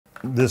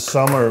This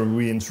summer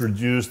we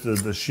introduced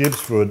the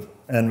sheepsfoot,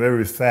 and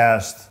very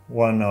fast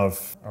one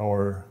of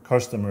our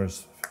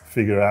customers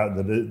figured out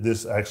that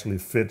this actually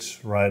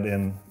fits right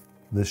in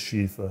this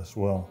sheath as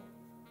well.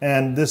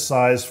 And this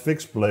size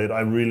fixed blade,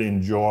 I really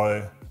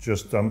enjoy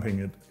just dumping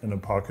it in a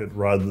pocket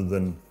rather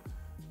than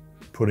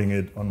putting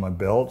it on my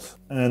belt.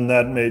 And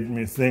that made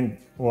me think,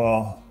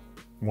 well,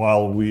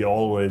 while we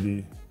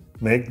already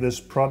make this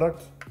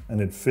product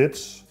and it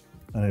fits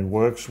and it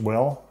works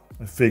well,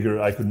 I figured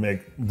I could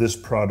make this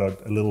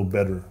product a little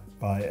better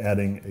by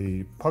adding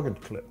a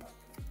pocket clip.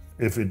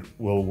 If it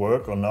will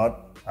work or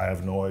not, I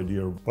have no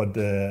idea, but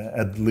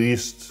at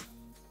least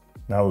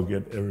now we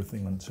get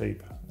everything on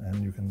tape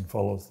and you can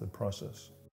follow the process.